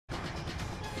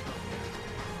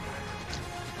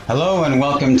Hello and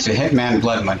welcome to Hitman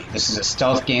Blood Money. This is a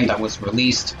stealth game that was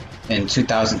released in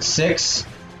 2006.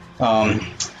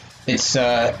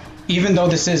 Even though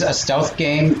this is a stealth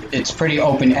game, it's pretty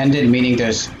open-ended, meaning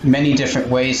there's many different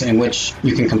ways in which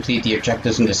you can complete the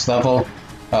objectives in this level.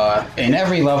 In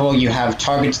every level you have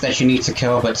targets that you need to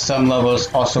kill, but some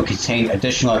levels also contain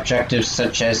additional objectives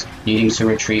such as needing to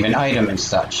retrieve an item and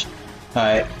such.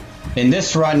 In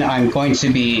this run I'm going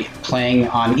to be playing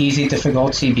on easy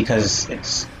difficulty because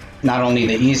it's not only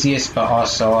the easiest, but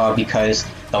also because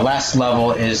the last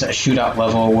level is a shootout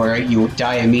level where you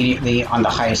die immediately on the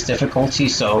highest difficulty,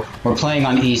 so we're playing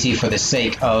on easy for the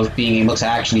sake of being able to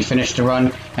actually finish the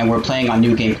run, and we're playing on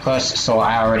New Game Plus, so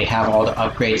I already have all the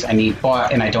upgrades I need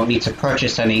bought and I don't need to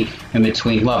purchase any in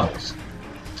between levels.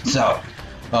 So,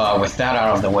 with that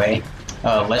out of the way,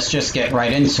 let's just get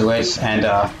right into it,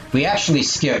 and we actually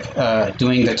skip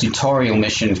doing the tutorial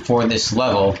mission for this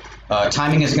level.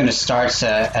 Timing is going to start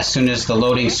as soon as the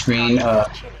loading screen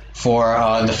for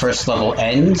the first level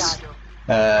ends.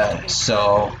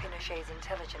 So,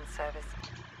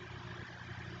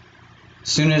 as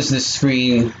soon as this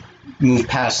screen moves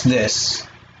past this,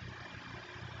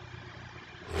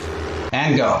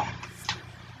 and go.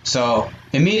 So,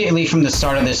 immediately from the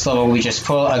start of this level, we just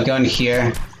pull a gun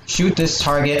here, shoot this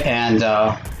target, and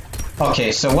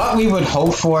okay, so what we would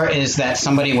hope for is that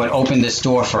somebody would open this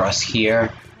door for us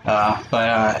here.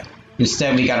 But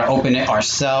instead we gotta open it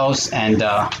ourselves, and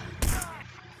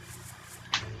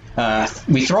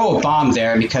we throw a bomb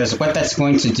there because what that's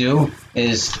going to do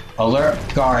is alert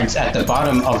guards at the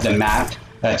bottom of the map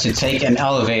to take an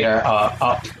elevator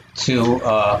up to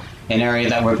an area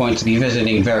that we're going to be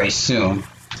visiting very soon.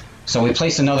 So we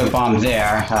place another bomb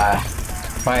there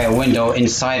by a window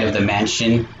inside of the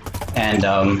mansion,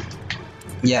 and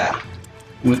yeah.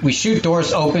 We shoot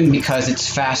doors open because it's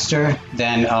faster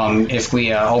than if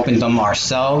we open them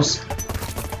ourselves.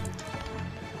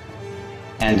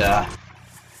 And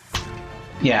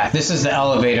yeah, this is the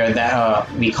elevator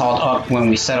that we called up when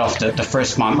we set off the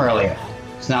first bomb earlier.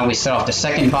 So now we set off the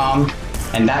second bomb,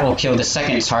 and that will kill the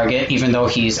second target, even though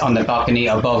he's on the balcony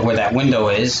above where that window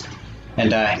is.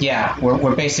 And yeah,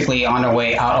 we're basically on our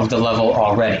way out of the level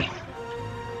already.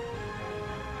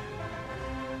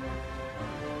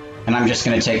 And I'm just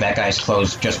going to take that guy's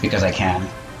clothes just because I can.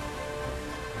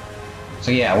 So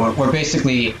yeah, we're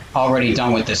basically already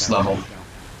done with this level.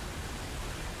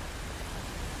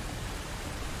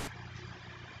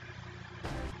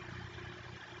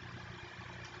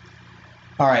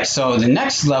 Alright, so the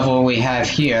next level we have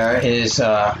here is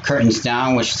Curtains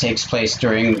Down, which takes place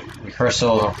during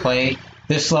rehearsal or play.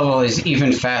 This level is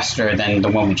even faster than the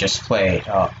one we just played.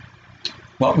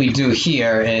 What we do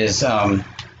here is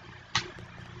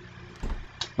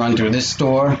run through this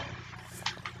door,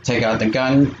 take out the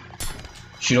gun,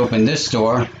 shoot open this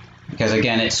door, because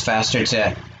again it's faster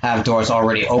to have doors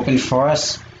already open for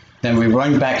us. Then we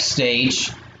run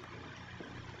backstage,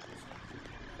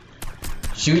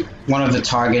 shoot one of the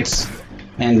targets,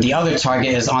 and the other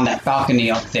target is on that balcony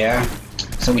up there.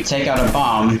 So we take out a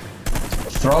bomb,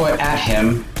 throw it at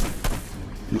him,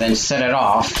 then set it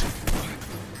off.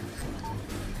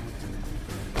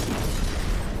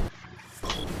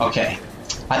 Okay.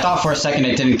 I thought for a second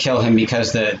it didn't kill him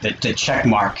because the check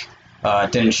mark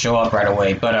didn't show up right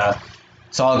away, but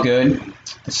it's all good.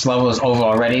 This level is over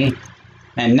already.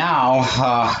 And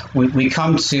now we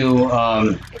come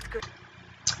to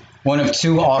one of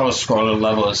two auto-scroller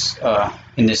levels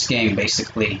in this game,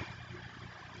 basically.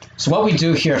 So what we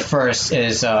do here first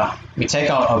is we take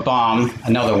out a bomb,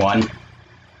 another one.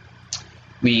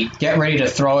 We get ready to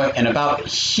throw it, and about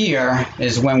here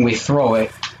is when we throw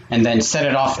it, and then set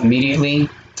it off immediately.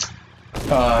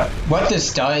 What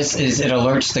this does is it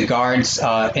alerts the guards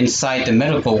inside the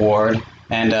medical ward,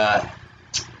 and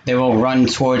they will run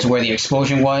towards where the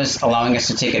explosion was, allowing us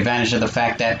to take advantage of the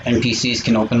fact that NPCs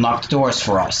can open locked doors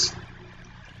for us.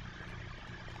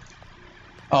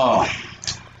 Oh,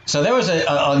 so there was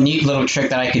a neat little trick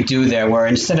that I could do there, where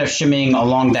instead of shimmying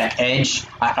along that edge,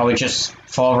 I would just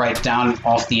fall right down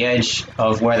off the edge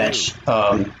of where that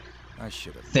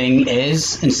thing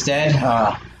is instead.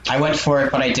 I went for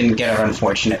it, but I didn't get it,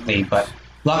 unfortunately. But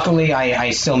luckily, I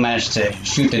still managed to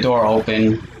shoot the door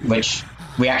open, which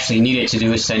we actually needed to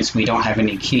do since we don't have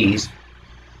any keys.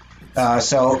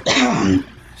 So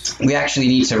we actually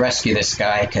need to rescue this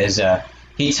guy, because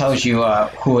he tells you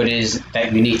who it is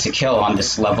that you need to kill on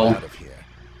this level.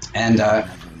 And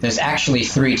there's actually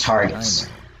 3 targets,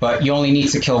 but you only need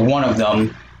to kill one of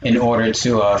them in order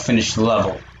to finish the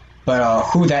level. But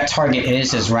who that target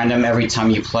is random every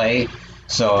time you play.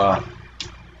 So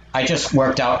I just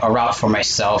worked out a route for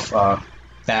myself.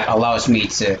 that allows me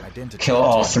to kill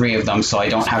all 3 of them, so I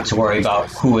don't have to worry about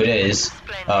who it is.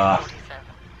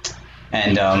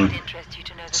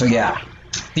 So yeah,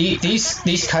 these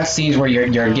cutscenes where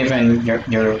you're given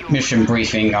your mission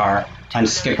briefing are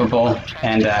unskippable,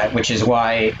 and which is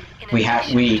why we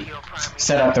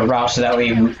set up the route so that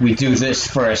we do this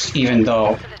first, even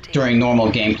though during normal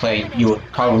gameplay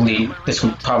this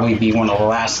would probably be one of the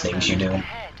last things you do.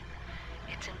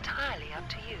 It's entirely up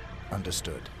to you.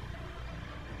 Understood.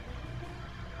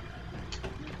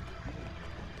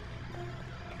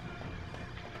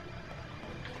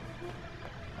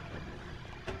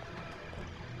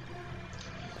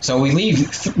 So we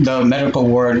leave the medical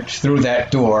ward through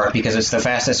that door because it's the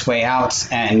fastest way out,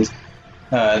 and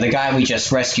the guy we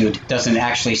just rescued doesn't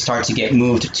actually start to get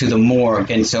moved to the morgue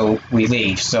until we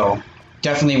leave. So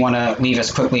definitely want to leave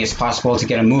as quickly as possible to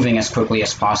get him moving as quickly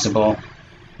as possible.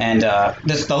 And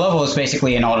the level is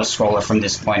basically an auto-scroller from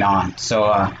this point on.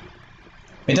 So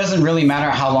it doesn't really matter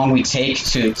how long we take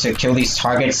to kill these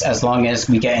targets as long as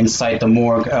we get inside the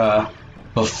morgue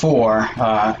before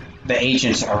the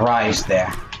agent arrives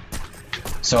there.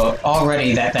 So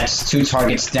already that's 2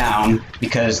 targets down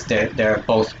because they're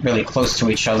both really close to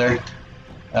each other.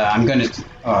 I'm gonna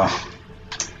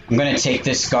take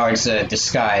this guard's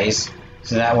disguise,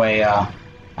 so that way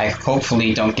I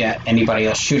hopefully don't get anybody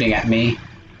else shooting at me.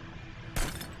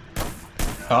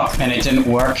 Oh, and it didn't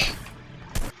work.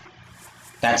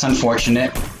 That's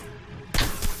unfortunate.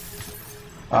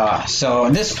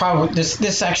 So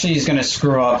this actually is gonna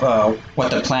screw up what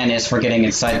the plan is for getting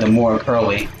inside the morgue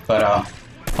early, but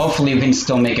hopefully we can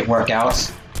still make it work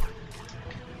out.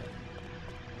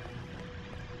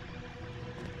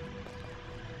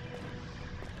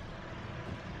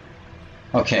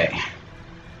 Okay.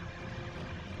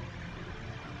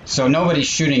 So nobody's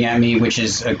shooting at me, which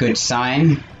is a good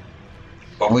sign.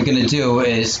 What we're gonna do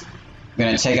is we're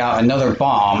gonna take out another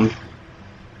bomb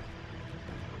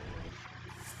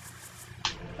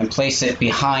and place it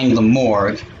behind the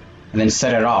morgue and then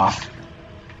set it off,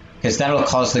 because that'll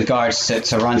cause the guards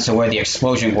to run to where the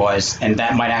explosion was, and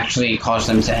that might actually cause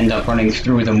them to end up running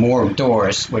through the morgue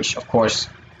doors, which of course,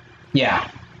 yeah.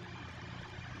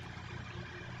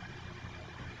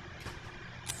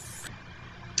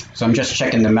 So I'm just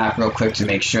checking the map real quick to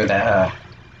make sure that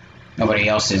nobody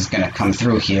else is gonna come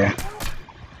through here.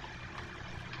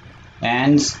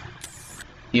 And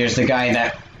here's the guy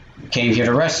that came here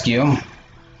to rescue.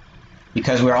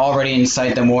 Because we're already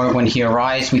inside the morgue when he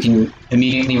arrives, we can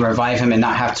immediately revive him and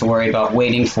not have to worry about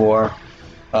waiting for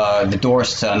the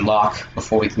doors to unlock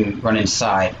before we can run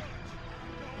inside.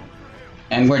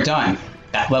 And we're done.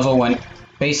 That level went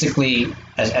basically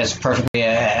as perfectly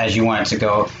as you want it to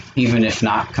go, even if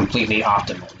not completely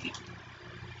optimally.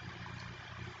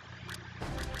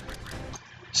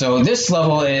 So this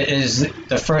level is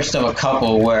the first of a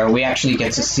couple where we actually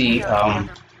get to see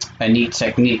a neat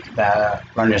technique that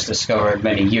runners discovered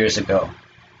many years ago.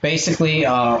 Basically,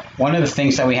 one of the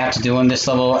things that we have to do in this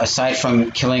level, aside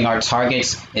from killing our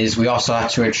targets, is we also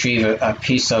have to retrieve a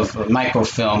piece of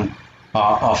microfilm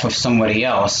off of somebody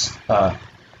else.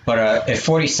 But if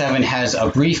 47 has a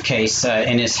briefcase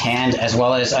in his hand as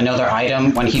well as another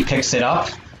item, when he picks it up,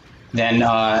 then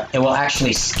it will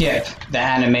actually skip the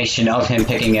animation of him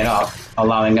picking it up,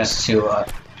 allowing us to...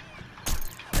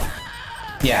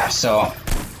 yeah, so...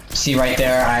 see right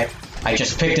there, I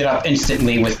just picked it up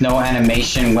instantly with no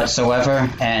animation whatsoever,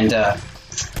 and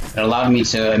it allowed me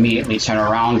to immediately turn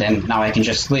around, and now I can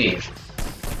just leave.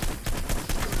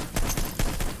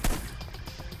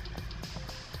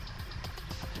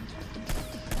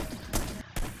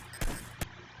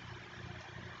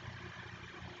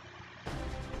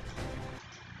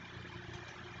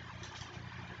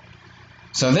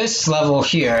 So this level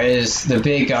here is the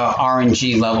big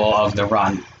RNG level of the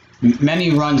run. Many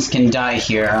runs can die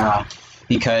here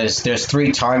because there's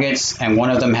 3 targets and one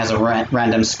of them has a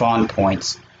random spawn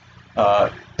point.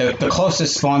 The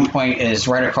closest spawn point is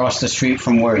right across the street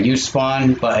from where you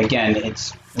spawn, but again,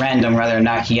 it's random whether or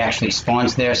not he actually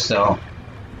spawns there, so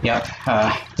yep,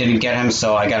 didn't get him,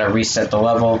 so I gotta reset the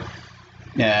level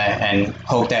and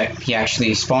hope that he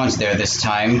actually spawns there this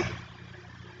time.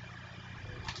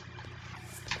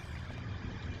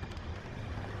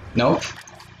 Nope.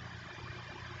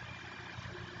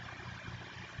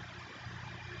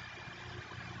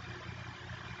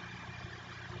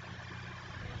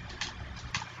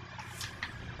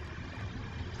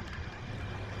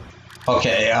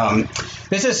 Okay,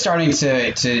 this is starting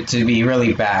to be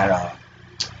really bad.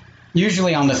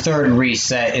 Usually on the 3rd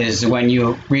reset is when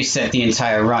you reset the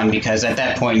entire run, because at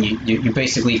that point you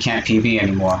basically can't PB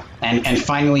anymore. And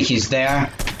finally he's there,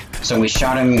 so we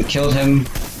shot him and killed him.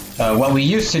 What we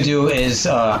used to do is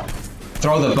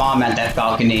throw the bomb at that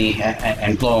balcony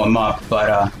and blow him up,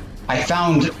 but I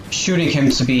found shooting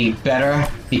him to be better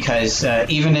because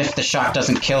even if the shot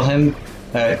doesn't kill him,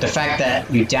 the fact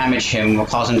that you damage him will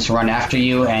cause him to run after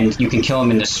you, and you can kill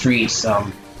him in the streets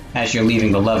as you're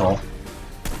leaving the level.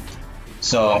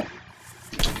 So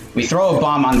we throw a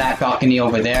bomb on that balcony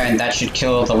over there, and that should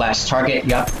kill the last target.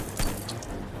 Yup.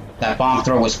 That bomb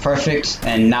throw was perfect,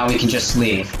 and now we can just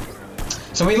leave.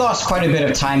 So we lost quite a bit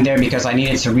of time there because I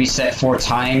needed to reset 4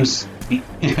 times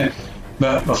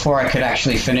but before I could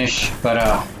actually finish.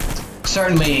 But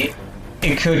certainly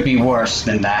it could be worse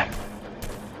than that.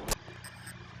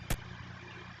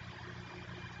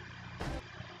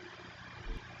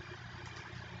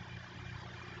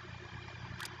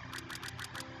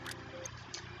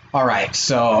 Alright,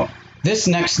 so this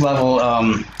next level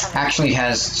actually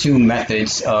has 2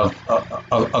 methods of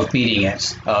beating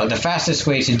it. The fastest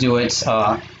way to do it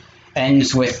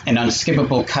ends with an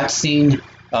unskippable cutscene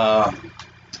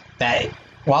that,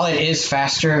 while it is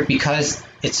faster, because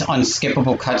it's an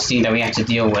unskippable cutscene that we have to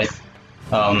deal with,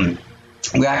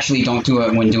 we actually don't do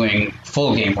it when doing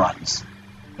full game runs.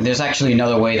 There's actually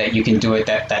another way that you can do it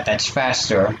that's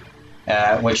faster,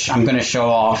 which I'm going to show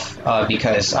off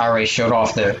because I already showed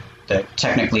off the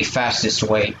technically fastest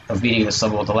way of beating this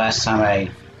level the last time I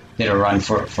did a run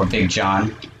for Big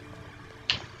John.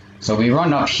 So we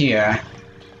run up here,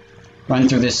 run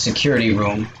through this security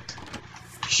room,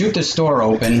 shoot this door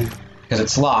open because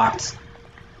it's locked.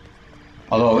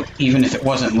 Although even if it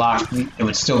wasn't locked, it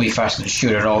would still be faster to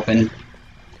shoot it open.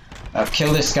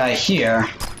 Kill this guy here.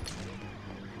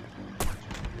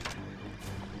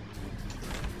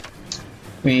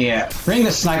 We bring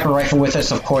the sniper rifle with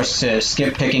us, of course, to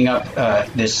skip picking up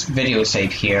this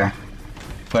videotape here.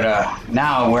 But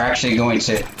now we're actually going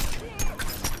to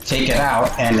take it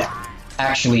out and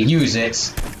actually use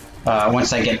it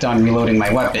once I get done reloading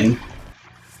my weapon.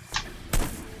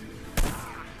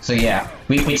 So yeah,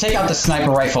 we take out the sniper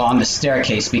rifle on the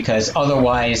staircase because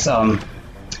otherwise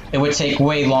it would take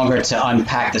way longer to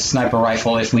unpack the sniper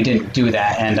rifle if we didn't do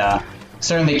that, and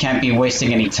certainly can't be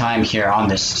wasting any time here on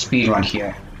this speedrun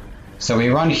here. So we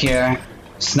run here,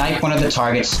 snipe one of the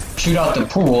targets, shoot out the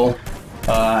pool,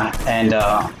 and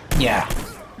yeah,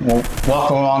 we'll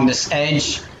walk along this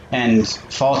edge and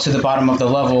fall to the bottom of the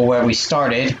level where we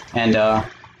started and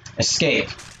escape.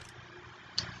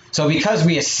 So because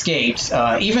we escaped,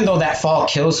 even though that fall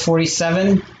kills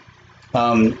 47,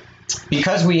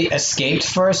 because we escaped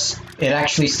first, it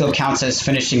actually still counts as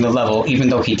finishing the level even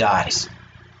though he dies.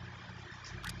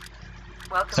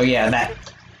 So yeah,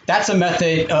 that's a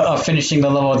method of finishing the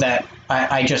level that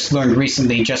I just learned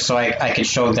recently, just so I could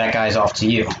show that guys off to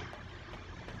you.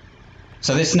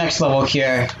 So this next level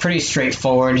here, pretty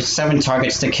straightforward, 7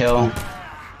 targets to kill.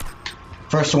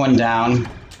 First one down.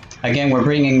 Again, we're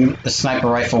bringing the sniper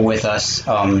rifle with us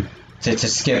to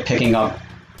skip picking up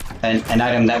an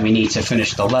item that we need to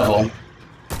finish the level.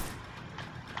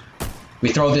 We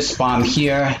throw this bomb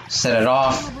here, set it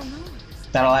off.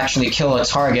 That'll actually kill a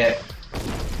target.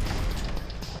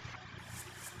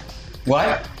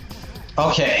 What?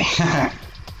 Okay.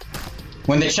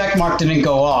 When the check mark didn't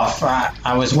go off,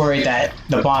 I was worried that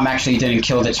the bomb actually didn't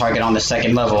kill the target on the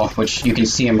second level, which you can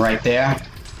see him right there.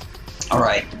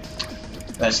 Alright.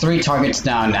 That's 3 targets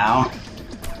down now.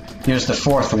 Here's the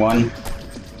 4th one.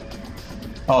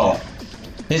 Oh.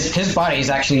 His body is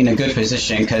actually in a good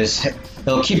position because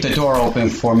it'll keep the door open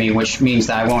for me, which means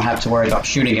that I won't have to worry about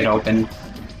shooting it open.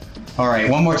 Alright,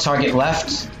 1 more target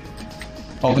left.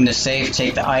 Open the safe,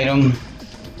 take the item.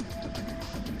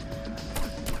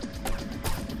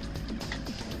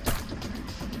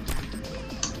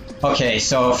 Okay,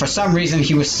 so for some reason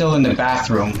he was still in the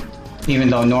bathroom,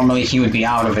 even though normally he would be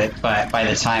out of it by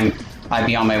the time I'd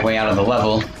be on my way out of the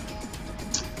level.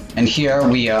 And here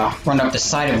we run up the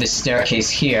side of this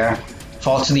staircase here,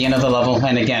 fall to the end of the level,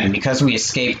 and again, because we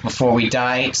escaped before we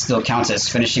die, it still counts as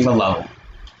finishing the level.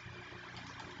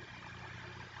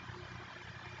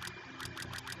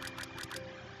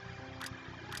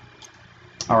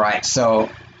 Alright, so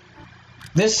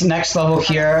this next level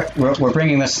here, we're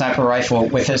bringing the sniper rifle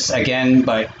with us again,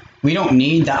 but we don't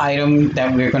need the item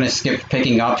that we're going to skip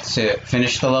picking up to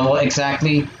finish the level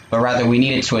exactly, but rather we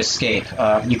need it to escape.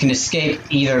 You can escape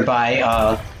either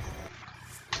by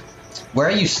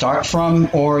where you start from,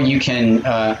 or you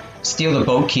can steal the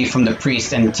boat key from the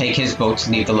priest and take his boat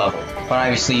to leave the level. But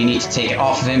obviously you need to take it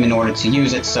off of him in order to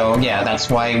use it, so yeah, that's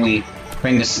why we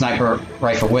bring the sniper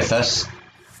rifle with us.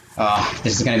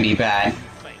 This is going to be bad.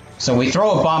 So we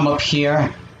throw a bomb up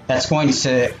here that's going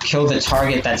to kill the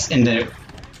target that's in the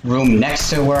room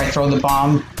next to where I throw the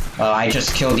bomb. I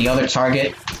just killed the other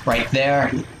target right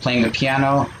there, playing the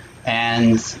piano,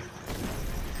 and...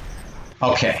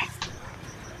 okay.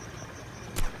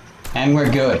 And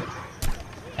we're good.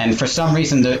 And for some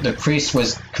reason, the priest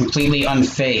was completely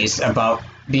unfazed about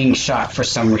being shot for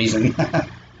some reason.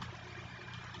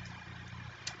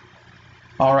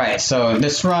 Alright, so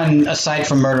this run, aside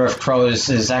from Murder of Crows,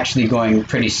 is actually going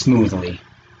pretty smoothly.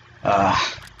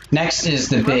 Next is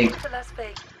the big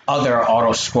other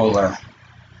auto-scroller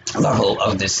level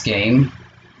of this game.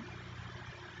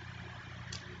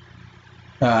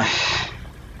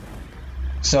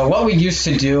 So what we used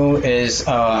to do is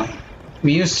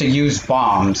we used to use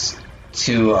bombs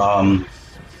to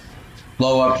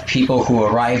blow up people who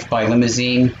arrived by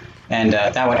limousine, and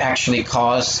that would actually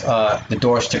cause the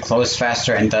doors to close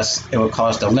faster, and thus it would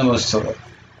cause the limos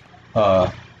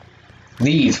to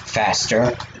leave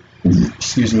faster.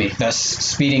 Excuse me, thus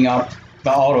speeding up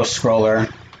the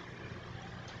auto-scroller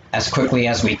as quickly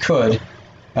as we could.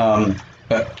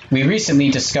 But we recently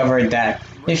discovered that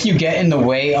if you get in the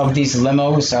way of these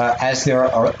limos as they're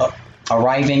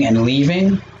arriving and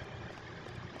leaving,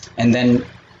 and then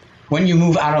when you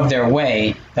move out of their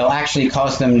way, they'll actually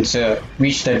cause them to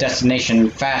reach their destination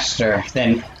faster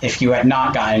than if you had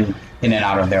not gotten in and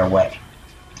out of their way.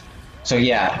 So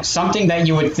yeah, something that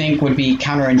you would think would be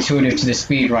counterintuitive to the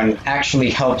speedrun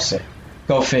actually helps it.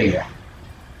 Go figure.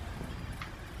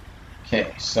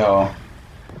 Okay, so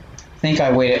I think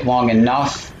I waited long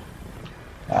enough.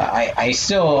 I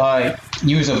still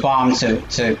use a bomb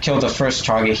to kill the first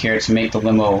target here to make the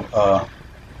limo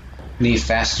leave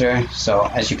faster. So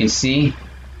as you can see,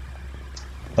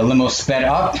 the limo sped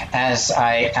up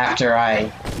after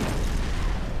I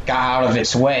got out of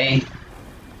its way.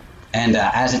 And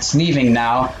as it's leaving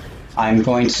now, I'm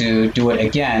going to do it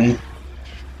again.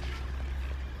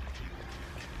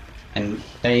 And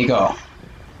there you go.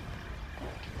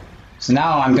 So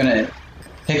now I'm going to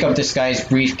pick up this guy's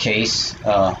briefcase,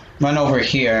 run over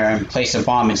here and place a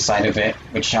bomb inside of it,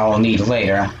 which I will need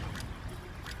later.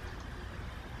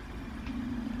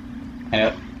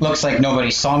 And it looks like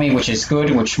nobody saw me, which is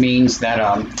good, which means that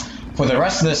for the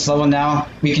rest of this level now,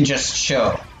 we can just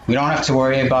chill. We don't have to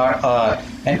worry about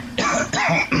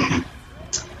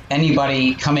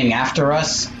anybody coming after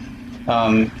us.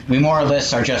 We more or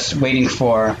less are just waiting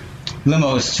for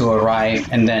limos to arrive,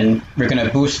 and then we're going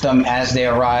to boost them as they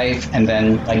arrive, and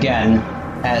then again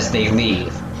as they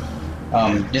leave.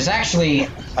 There's actually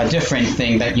a different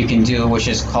thing that you can do, which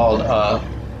is called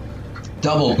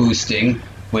double boosting,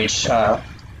 which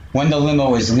when the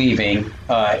limo is leaving,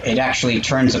 it actually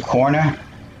turns a corner.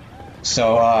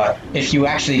 So if you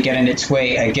actually get in its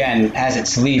way again as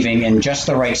it's leaving in just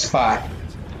the right spot,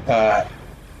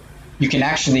 you can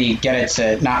actually get it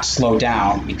to not slow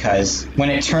down, because when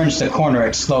it turns the corner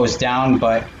it slows down,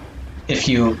 but if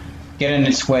you get in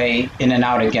its way in and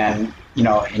out again, you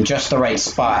know, in just the right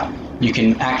spot, you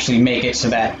can actually make it so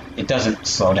that it doesn't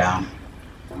slow down.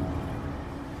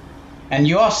 And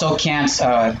you also can't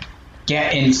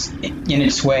get in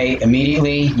its way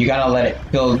immediately. You gotta let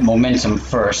it build momentum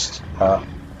first.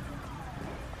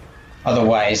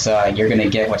 Otherwise, you're gonna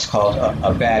get what's called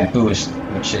a bad boost,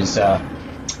 which is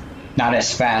not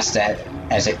as fast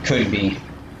as it could be.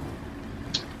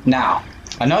 Now,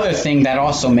 another thing that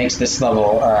also makes this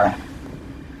level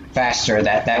faster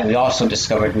that we also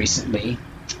discovered recently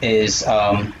is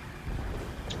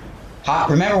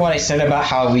remember what I said about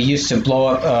how we used to blow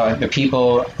up the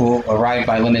people who arrived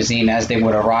by limousine as they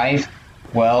would arrive?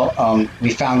 Well, we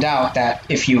found out that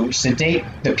if you sedate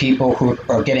the people who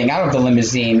are getting out of the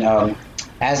limousine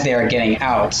as they are getting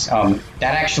out,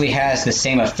 that actually has the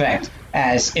same effect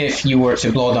as if you were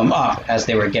to blow them up as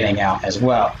they were getting out as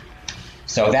well.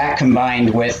 So that,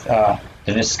 combined with the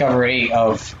discovery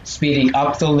of speeding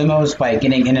up the limos by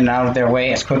getting in and out of their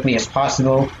way as quickly as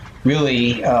possible,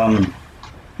 really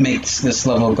makes this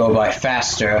level go by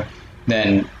faster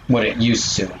than what it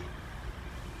used to.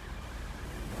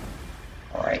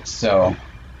 Alright, so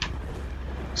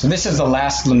this is the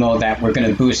last limo that we're going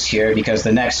to boost here, because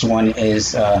the next one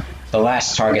is the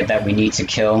last target that we need to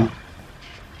kill.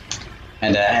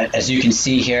 And as you can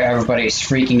see here, everybody's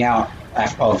freaking out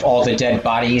of all the dead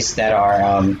bodies that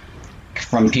are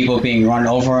from people being run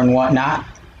over and whatnot.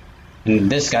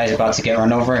 And this guy's about to get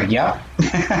run over. Yep.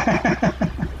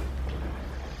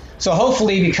 So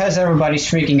hopefully, because everybody's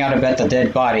freaking out about the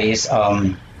dead bodies,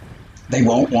 they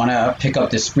won't want to pick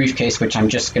up this briefcase, which I'm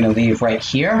just going to leave right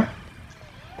here.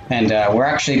 And we're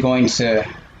actually going to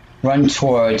run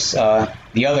towards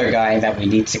the other guy that we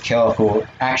need to kill, who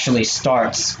actually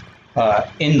starts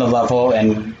in the level,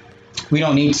 and we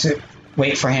don't need to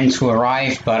wait for him to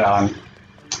arrive, but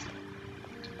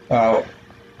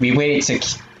we waited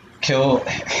to kill.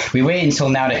 We waited until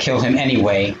now to kill him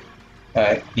anyway,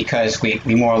 because we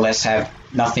more or less have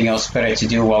nothing else better to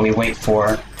do while we wait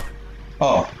for.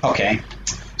 Oh, okay.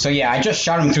 So yeah, I just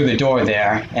shot him through the door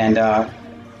there, and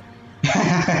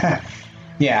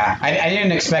yeah, I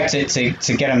didn't expect it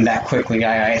to get him that quickly.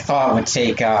 I thought it would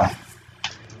take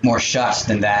more shots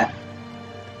than that.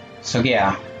 So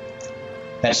yeah,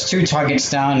 that's 2 targets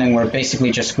down, and we're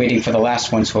basically just waiting for the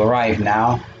last one to arrive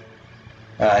now.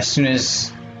 As soon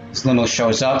as this limo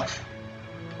shows up,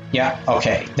 yeah,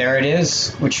 okay, there it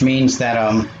is, which means that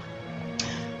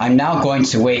I'm now going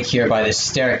to wait here by this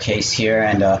staircase here,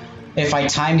 and if I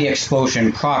time the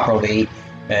explosion properly,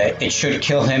 it should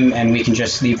kill him, and we can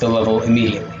just leave the level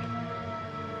immediately.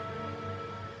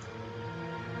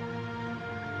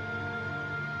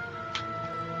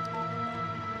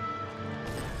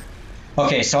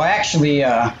 Okay, so I actually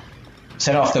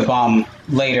set off the bomb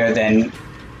later than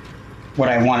what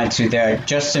I wanted to there,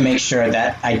 just to make sure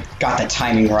that I got the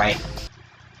timing right.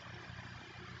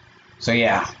 So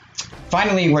yeah,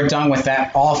 finally we're done with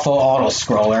that awful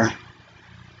auto-scroller.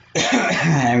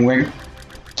 And we're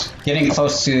getting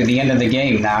close to the end of the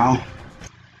game now.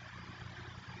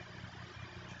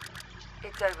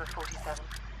 It's over, 47.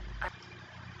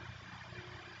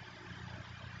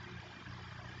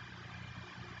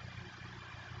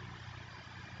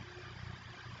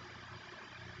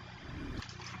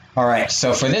 Alright,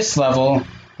 so for this level,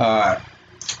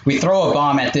 we throw a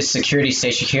bomb at this security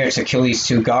station here to kill these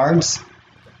 2 guards.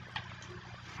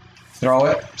 Throw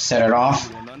it, set it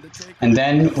off, and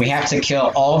then we have to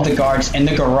kill all of the guards in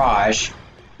the garage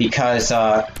because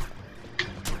the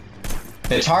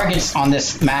targets on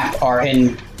this map are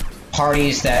in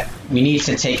parties that we need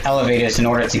to take elevators in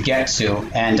order to get to,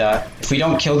 and if we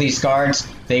don't kill these guards,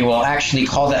 they will actually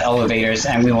call the elevators,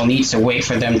 and we will need to wait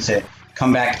for them to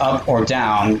come back up or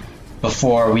down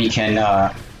before we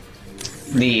can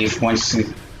leave once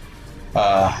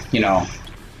you know,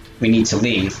 we need to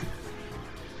leave.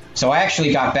 So I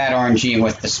actually got bad RNG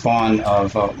with the spawn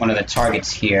of one of the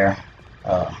targets here.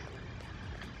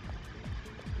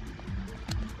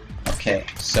 Okay,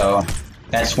 so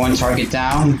that's 1 target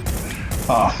down.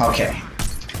 Oh, okay.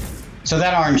 So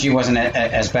that RNG wasn't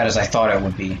as bad as I thought it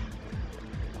would be.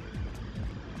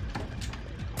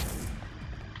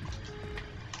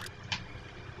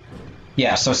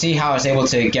 Yeah, so see how I was able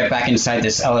to get back inside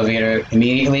this elevator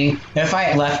immediately? If I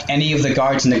had left any of the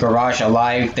guards in the garage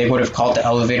alive, they would have called the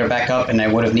elevator back up, and I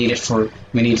would have needed to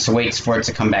wait for it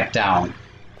to come back down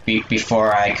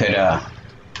before I could,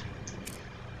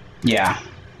 yeah.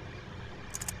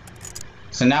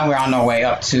 So now we're on our way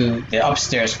up to the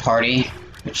upstairs party,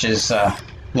 which is a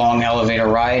long elevator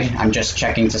ride. I'm just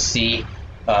checking to see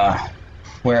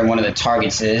where one of the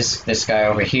targets is, this guy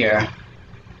over here.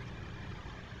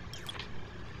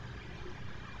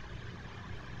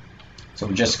 So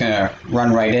we're just gonna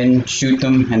run right in, shoot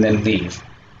them, and then leave.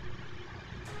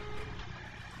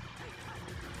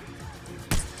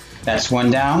 That's 1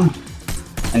 down,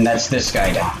 and that's this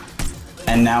guy down.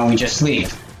 And now we just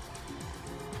leave.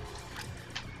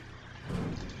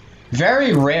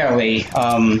 Very rarely,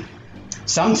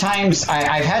 sometimes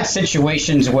I've had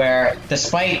situations where,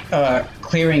 despite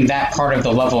clearing that part of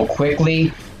the level quickly,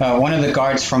 one of the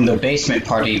guards from the basement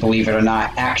party, believe it or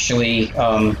not, actually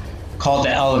called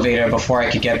the elevator before I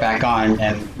could get back on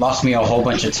and lost me a whole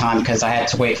bunch of time because I had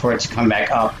to wait for it to come back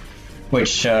up,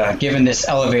 which, given this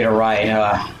elevator ride,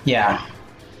 yeah,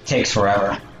 takes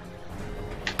forever.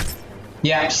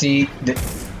 Yeah, see,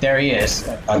 there he is,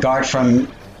 a guard from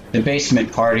the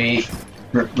basement party,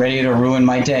 ready to ruin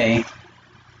my day.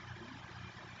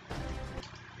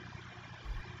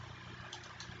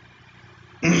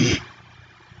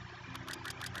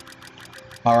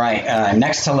 Alright,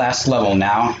 next to last level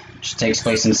now, which takes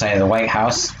place inside of the White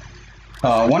House.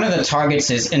 One of the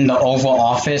targets is in the Oval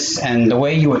Office, and the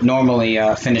way you would normally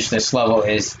finish this level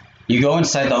is you go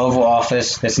inside the Oval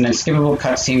Office, there's an unskippable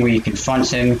cutscene where you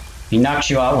confront him, he knocks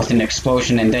you out with an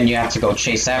explosion, and then you have to go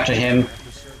chase after him.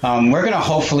 We're going to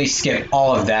hopefully skip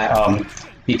all of that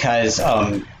because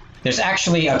there's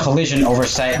actually a collision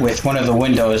oversight with one of the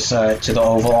windows to the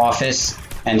Oval Office,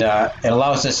 and it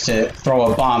allows us to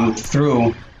throw a bomb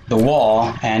through the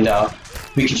wall, and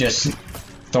we could just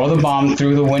throw the bomb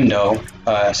through the window,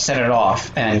 set it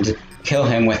off, and kill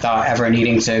him without ever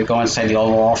needing to go inside the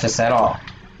Oval Office at all.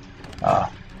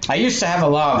 I used to have a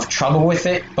lot of trouble with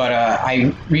it, but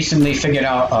I recently figured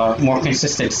out a more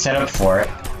consistent setup for it.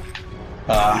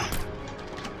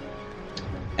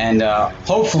 And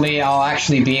hopefully I'll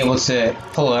actually be able to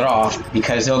pull it off,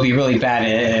 because it'll be really bad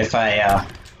if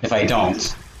I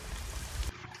don't.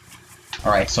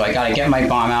 Alright, so I gotta get my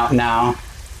bomb out now.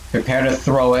 Prepare to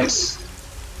throw it.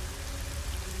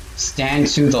 Stand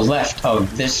to the left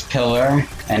of this pillar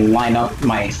and line up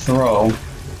my throw.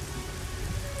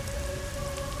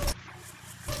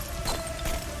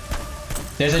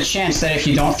 There's a chance that if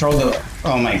you don't throw the...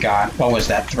 Oh my god, what was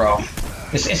that throw?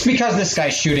 It's because this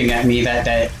guy's shooting at me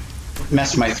that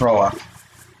messed my throw up.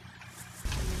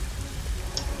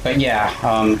 But yeah,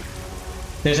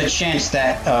 there's a chance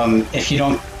that if you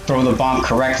don't throw the bomb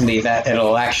correctly, that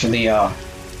it'll actually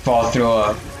fall through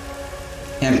a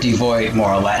empty void,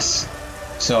 more or less.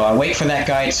 So I wait for that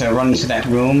guy to run into that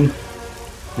room.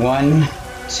 1,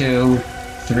 2,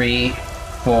 3,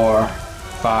 4,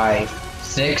 5,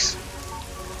 6.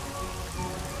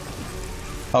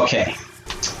 Okay.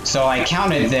 So I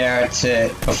counted there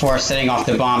before setting off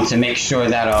the bomb to make sure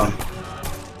that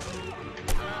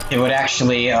it would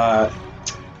actually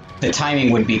the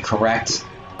timing would be correct.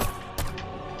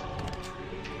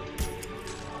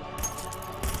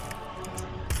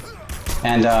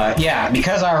 And yeah,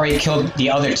 because I already killed the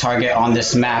other target on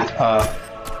this map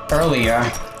earlier,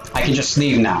 I can just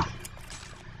leave now.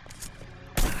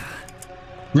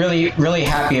 Really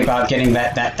happy about getting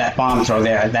that bomb throw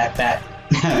there. That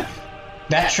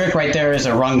trick right there is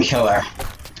a run killer.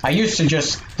 I used to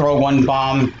just throw one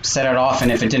bomb, set it off,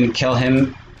 and if it didn't kill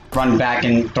him, run back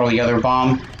and throw the other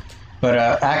bomb. But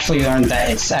I actually learned that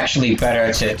it's actually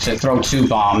better to throw 2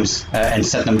 bombs and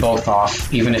set them both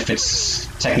off, even if it's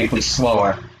technically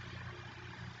slower.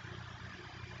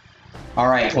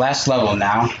 Alright, last level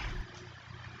now.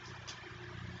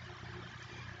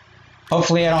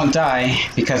 Hopefully I don't die,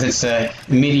 because it's an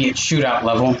immediate shootout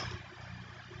level.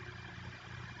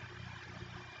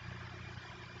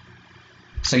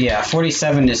 So yeah,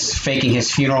 47 is faking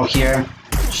his funeral here.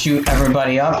 Shoot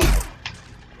everybody up.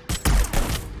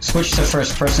 Switch to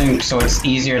first person so it's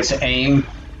easier to aim,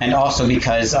 and also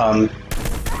because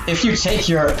if you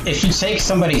take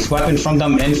somebody's weapon from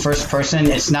them in first person,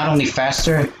 it's not only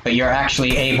faster, but you're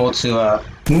actually able to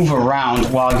move around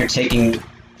while you're taking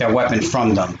their weapon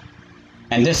from them.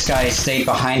 And this guy stayed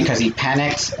behind because he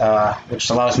panicked, which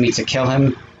allows me to kill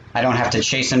him. I don't have to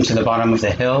chase him to the bottom of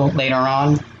the hill later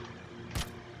on.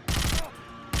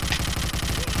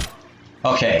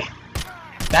 Okay.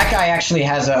 That guy actually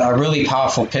has a really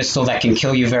powerful pistol that can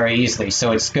kill you very easily,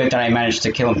 so it's good that I managed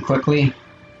to kill him quickly.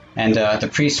 And the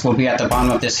priest will be at the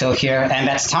bottom of this hill here, and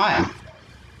that's time!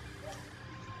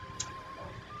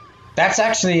 That's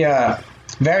actually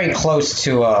very close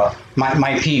to my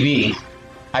PB.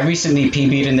 I recently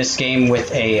PB'd in this game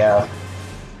with a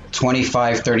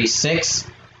 25:36,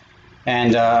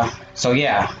 and so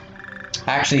yeah,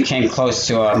 I actually came close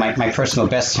to my personal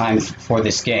best time for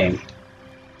this game.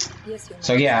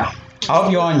 So yeah, I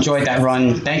hope you all enjoyed that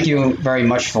run. Thank you very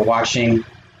much for watching.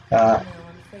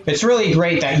 It's really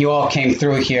great that you all came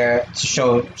through here to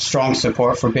show strong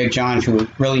support for Big John, who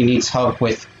really needs help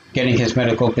with getting his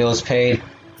medical bills paid.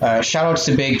 Shout outs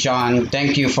to Big John.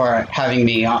 Thank you for having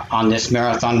me on this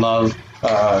marathon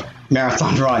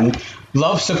run.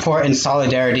 Love, support, and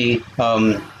solidarity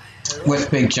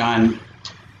with Big John.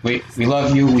 We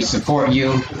love you. We support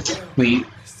you. We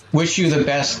wish you the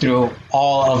best through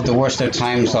all of the worst of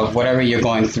times of whatever you're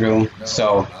going through.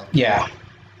 So, yeah.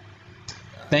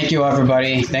 Thank you,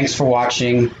 everybody. Thanks for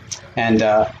watching. And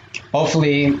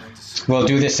hopefully we'll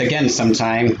do this again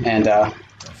sometime. And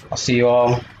I'll see you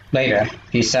all later.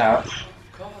 Peace out.